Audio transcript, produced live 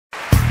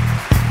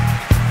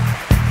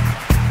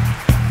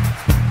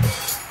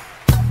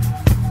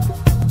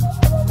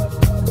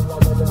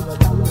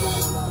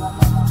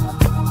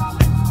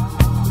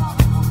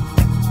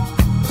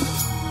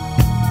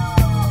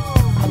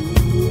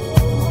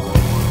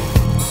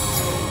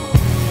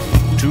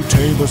2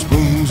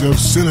 tablespoons of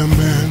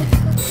cinnamon,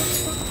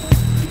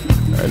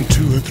 and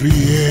 2 or 3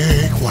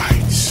 egg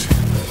whites,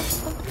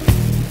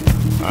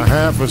 a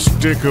half a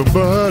stick of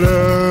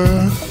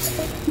butter,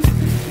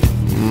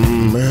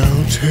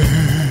 melted.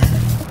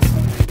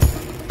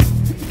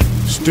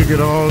 Stick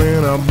it all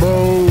in a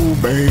bowl,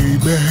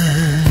 baby.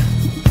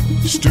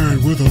 Stir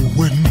it with a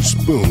wooden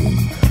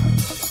spoon.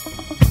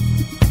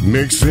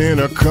 Mix in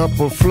a cup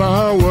of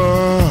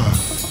flour.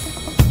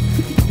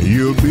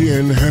 You'll be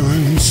in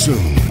heaven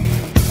soon.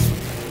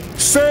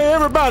 Say,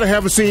 everybody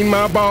haven't seen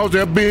my balls.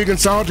 They're big and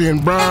salty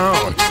and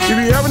brown. If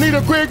you ever need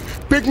a quick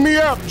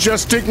pick-me-up,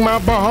 just stick my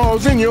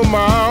balls in your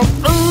mouth.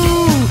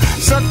 Ooh,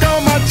 suck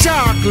on my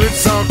chocolate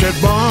salted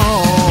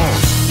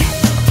balls.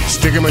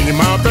 Stick them in your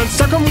mouth and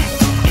suck them.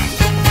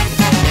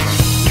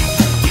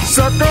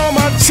 Suck on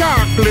my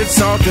chocolate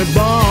salted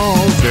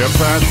balls. They're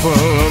packed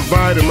full of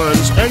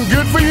vitamins and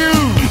good for you.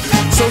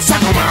 So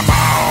suck on my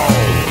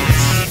balls.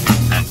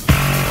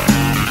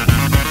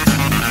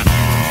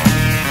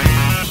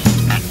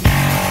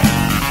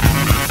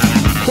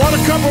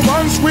 1/4 cup of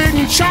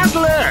unsweetened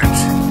chocolate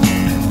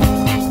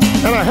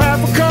and a half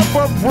a cup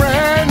of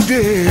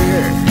brandy.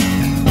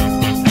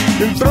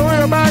 Then throw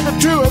in a bag or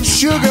 2 of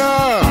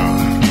sugar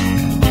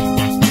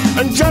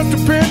and just a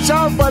pinch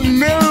of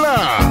vanilla.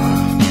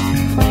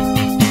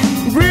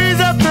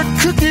 Grease up the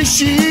cookie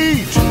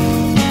sheet,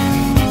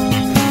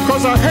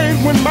 'cause I hate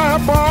when my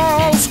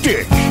balls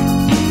stick.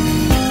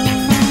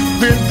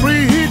 Then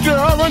preheat the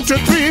oven to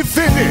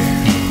 350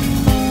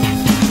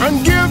 and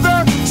give the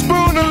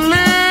spoon a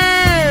lick.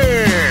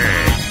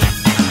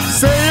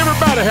 Say,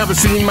 everybody haven't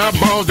seen my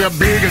balls. They're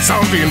big and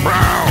salty and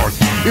brown.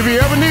 If you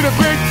ever need a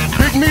quick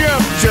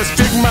pick-me-up, just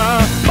stick my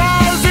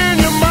balls in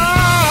your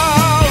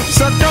mouth.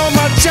 Suck on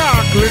my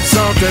chocolate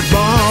salted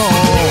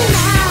balls.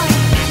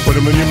 Put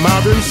them in your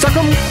mouth and suck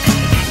them.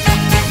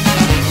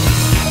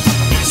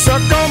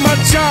 Suck on my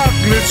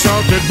chocolate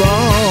salted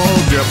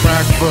balls. They're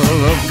packed full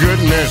of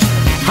goodness,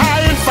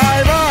 high in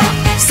fiber.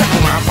 Suck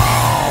on my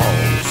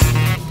balls.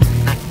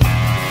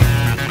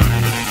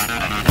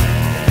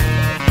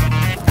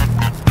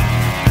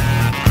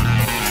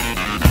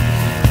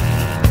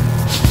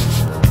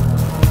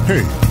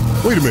 Hey,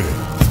 wait a minute.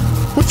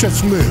 What's that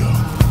smell?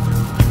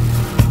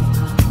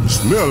 It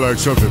smells like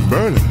something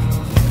burning.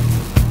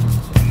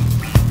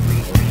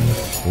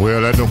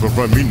 Well, that don't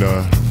confront me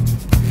now.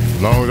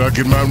 As long as I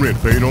get my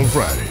rent paid on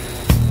Friday.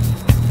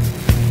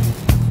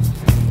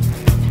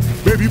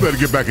 Baby, you better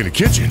get back in the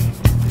kitchen,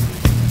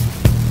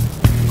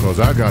 'cause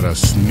I got a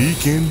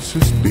sneaking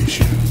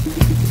suspicion.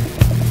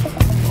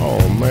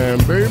 Oh, man,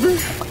 baby.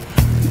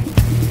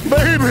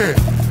 Baby,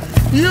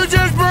 you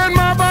just burned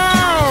my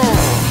balls.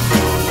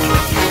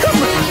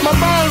 My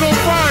balls on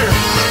fire.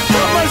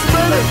 How much,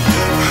 baby?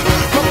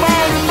 My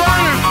balls are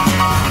burning.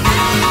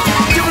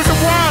 Give me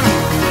some water.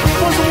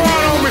 Pour some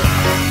water on me.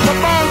 My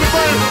balls are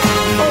burning.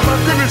 Oh my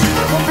goodness.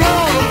 I'm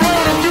blowing.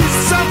 Do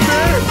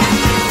something.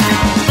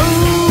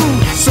 Ooh,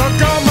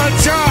 suck on my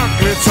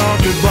chocolate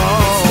salted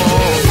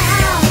balls.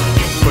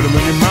 Put them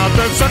in your mouth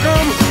and suck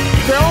them.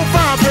 They're on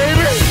fire,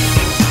 baby.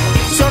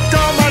 Suck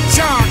on my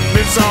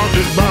chocolate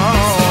salted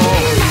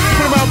balls.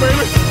 Put them out,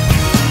 baby.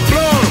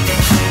 Blow them.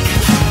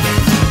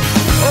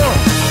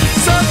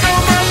 Suck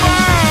on my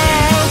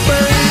balls,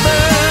 baby.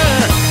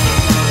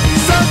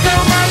 Suck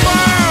on my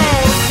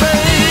balls,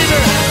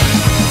 baby.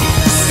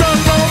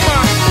 Suck on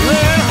my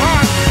red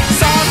hot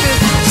salted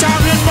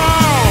chocolate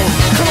balls.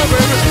 Come on,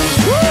 baby.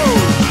 Woo,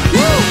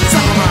 woo.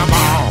 Suck on my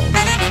balls.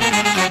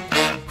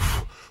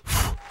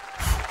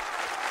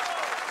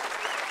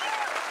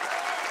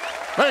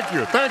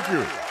 Thank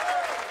you.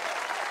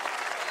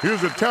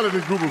 Here's a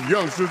talented group of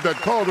youngsters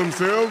that call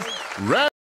themselves